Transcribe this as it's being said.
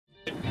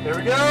Here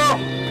we go!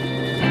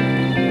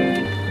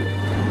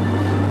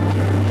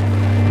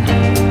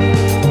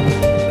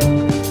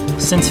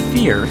 Since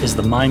fear is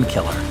the mind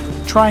killer,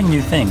 trying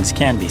new things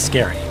can be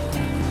scary.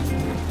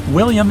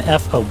 William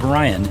F.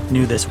 O'Brien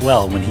knew this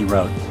well when he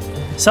wrote,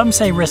 "Some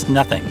say risk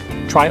nothing,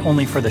 try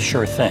only for the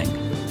sure thing.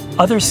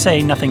 Others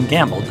say nothing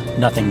gambled,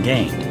 nothing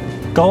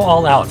gained. Go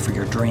all out for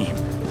your dream."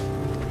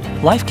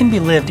 Life can be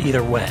lived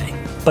either way,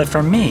 but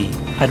for me,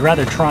 I'd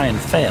rather try and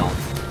fail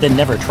than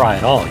never try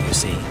at all, you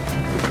see.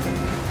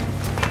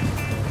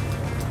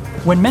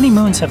 When many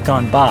moons have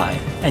gone by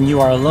and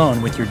you are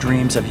alone with your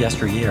dreams of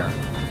yesteryear,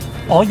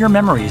 all your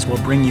memories will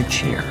bring you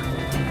cheer.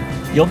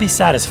 You'll be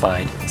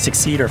satisfied,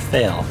 succeed or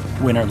fail,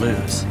 win or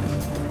lose,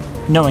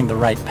 knowing the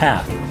right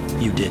path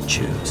you did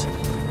choose.